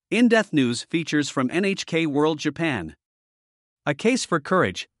In-depth news features from NHK World Japan. A Case for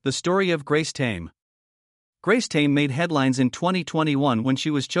Courage, the story of Grace Tame. Grace Tame made headlines in 2021 when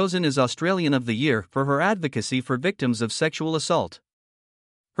she was chosen as Australian of the Year for her advocacy for victims of sexual assault.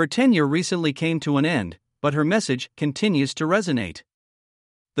 Her tenure recently came to an end, but her message continues to resonate.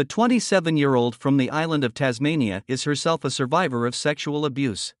 The 27-year-old from the island of Tasmania is herself a survivor of sexual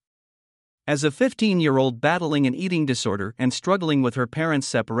abuse. As a 15-year-old battling an eating disorder and struggling with her parents'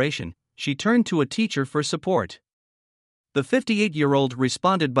 separation, she turned to a teacher for support. The 58-year-old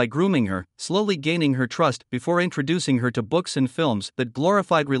responded by grooming her, slowly gaining her trust before introducing her to books and films that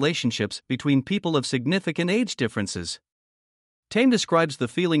glorified relationships between people of significant age differences. Tame describes the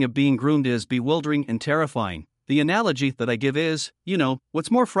feeling of being groomed as bewildering and terrifying. The analogy that I give is,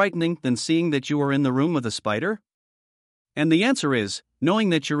 what's more frightening than seeing that you are in the room with a spider? And the answer is,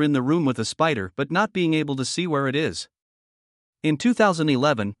 knowing that you're in the room with a spider but not being able to see where it is. In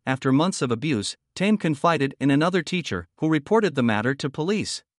 2011, after months of abuse, Tame confided in another teacher who reported the matter to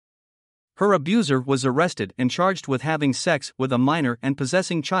police. Her abuser was arrested and charged with having sex with a minor and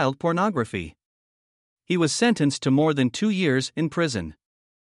possessing child pornography. He was sentenced to more than 2 years in prison.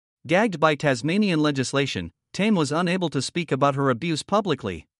 Gagged by Tasmanian legislation, Tame was unable to speak about her abuse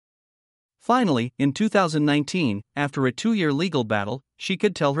publicly. Finally, in 2019, after a 2-year legal battle, she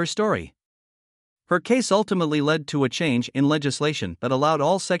could tell her story. Her case ultimately led to a change in legislation that allowed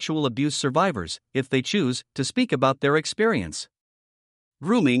all sexual abuse survivors, if they choose, to speak about their experience.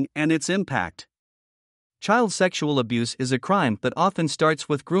 Grooming and its impact. Child sexual abuse is a crime that often starts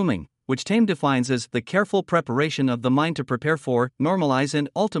with grooming, which Tame defines as the careful preparation of the mind to prepare for, normalize, and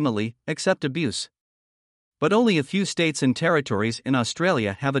ultimately accept abuse. But only a few states and territories in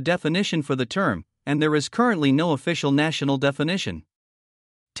Australia have a definition for the term, and there is currently no official national definition.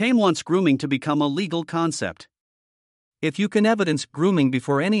 Tame wants grooming to become a legal concept. If you can evidence grooming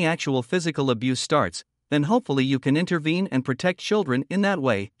before any actual physical abuse starts, then hopefully you can intervene and protect children in that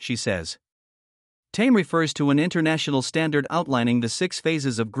way, she says. Tame refers to an international standard outlining the 6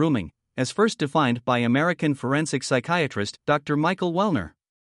 phases of grooming, as first defined by American forensic psychiatrist Dr. Michael Wellner.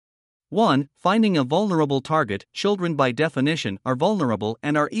 1. Finding a vulnerable target. Children by definition are vulnerable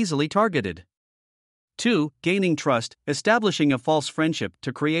and are easily targeted. 2. Gaining trust, establishing a false friendship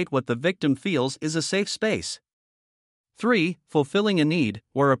to create what the victim feels is a safe space. 3. Fulfilling a need,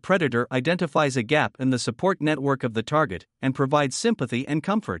 where a predator identifies a gap in the support network of the target and provides sympathy and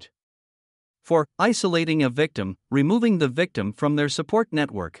comfort. 4. Isolating a victim, removing the victim from their support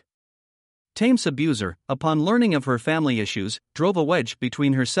network. Tame's abuser, upon learning of her family issues, drove a wedge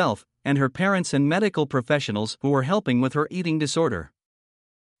between herself and her parents and medical professionals who were helping with her eating disorder.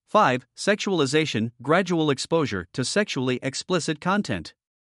 5. Sexualization, gradual exposure to sexually explicit content.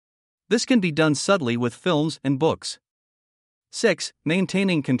 This can be done subtly with films and books. 6.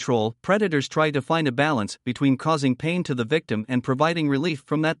 Maintaining control. Predators try to find a balance between causing pain to the victim and providing relief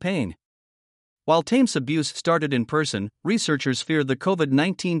from that pain. While Tame's abuse started in person, researchers fear the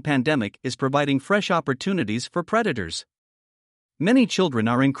COVID-19 pandemic is providing fresh opportunities for predators. Many children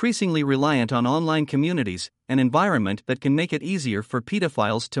are increasingly reliant on online communities, an environment that can make it easier for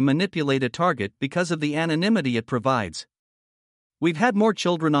pedophiles to manipulate a target because of the anonymity it provides. We've had more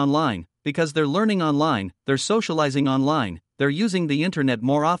children online, because they're learning online, they're socializing online, they're using the internet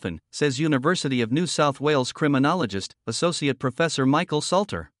more often, says University of New South Wales criminologist, Associate Professor Michael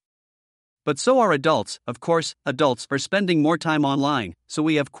Salter. But so are adults. Of course, adults are spending more time online, so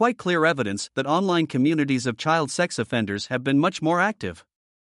we have quite clear evidence that online communities of child sex offenders have been much more active.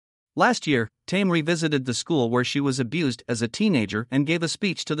 Last year, Tame revisited the school where she was abused as a teenager and gave a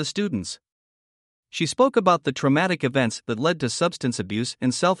speech to the students. She spoke about the traumatic events that led to substance abuse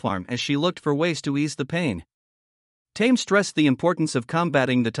and self-harm as she looked for ways to ease the pain. Tame stressed the importance of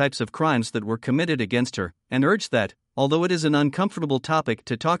combating the types of crimes that were committed against her, and urged that, although it is an uncomfortable topic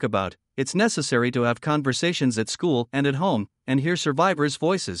to talk about, it's necessary to have conversations at school and at home, and hear survivors'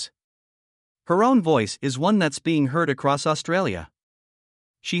 voices. Her own voice is one that's being heard across Australia.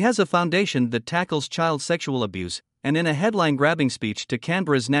 She has a foundation that tackles child sexual abuse, and in a headline-grabbing speech to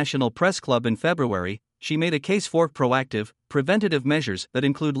Canberra's National Press Club in February, she made a case for proactive, preventative measures that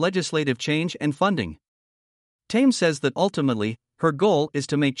include legislative change and funding. Tame says that ultimately, her goal is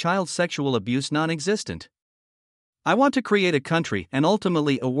to make child sexual abuse non-existent. I want to create a country and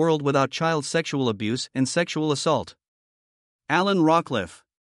ultimately a world without child sexual abuse and sexual assault. Alan Rockcliffe,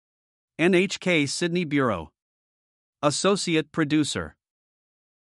 NHK Sydney Bureau. Associate Producer.